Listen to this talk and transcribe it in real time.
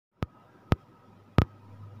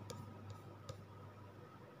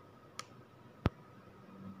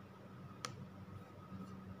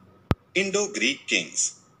Indo-Greek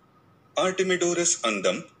kings. Artemidorus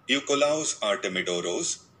Andam, Peucolaos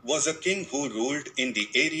Artemidoros, was a king who ruled in the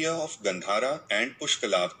area of Gandhara and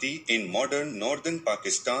Pushkalavati in modern northern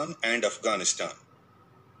Pakistan and Afghanistan.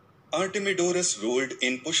 Artemidorus ruled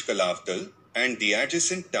in Pushkalavtal and the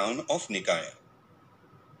adjacent town of Nikaea.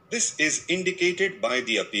 This is indicated by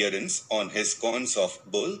the appearance on his coins of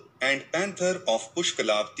bull and panther of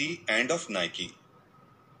Pushkalavati and of Nike.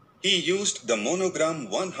 He used the monogram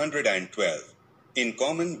 112. In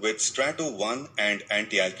common with Strato I and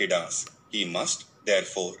Antialkidas, he must,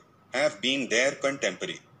 therefore, have been their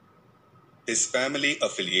contemporary. His family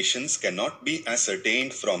affiliations cannot be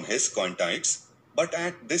ascertained from his coin types, but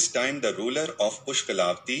at this time the ruler of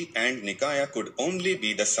Pushkalavati and Nikaea could only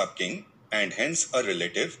be the sub-king, and hence a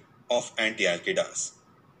relative, of Antialkidas.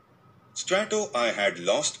 Strato I had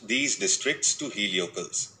lost these districts to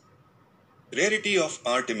Heliokles. Rarity of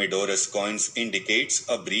Artemidorus coins indicates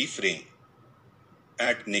a brief reign.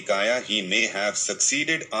 At Nicaea he may have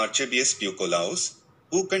succeeded Archelaus Peucolaos,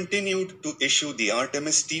 who continued to issue the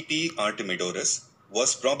Artemis TP. Artemidorus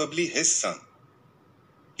was probably his son.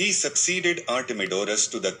 He succeeded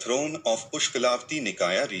Artemidorus to the throne of Pushkalavati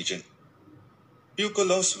Nikaea region.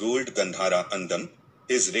 Peucolaos ruled Gandhara Andam.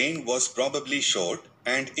 His reign was probably short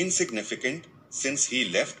and insignificant since he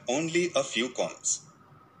left only a few coins.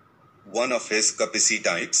 One of his Kapisi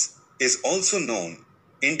types is also known,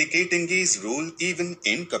 indicating his rule even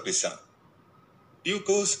in Kapisa.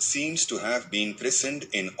 Peucos seems to have been christened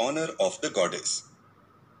in honor of the goddess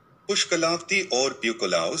Pushkalavati or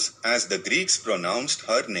Peucolaos as the Greeks pronounced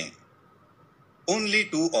her name. Only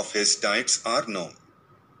two of his types are known.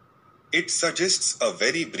 It suggests a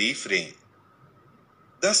very brief reign.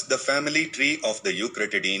 Thus the family tree of the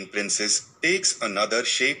Eucratidine princes takes another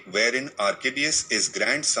shape wherein Archibius is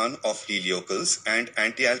grandson of Heliokles and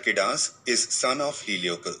Antialkidas is son of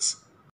Heliokles.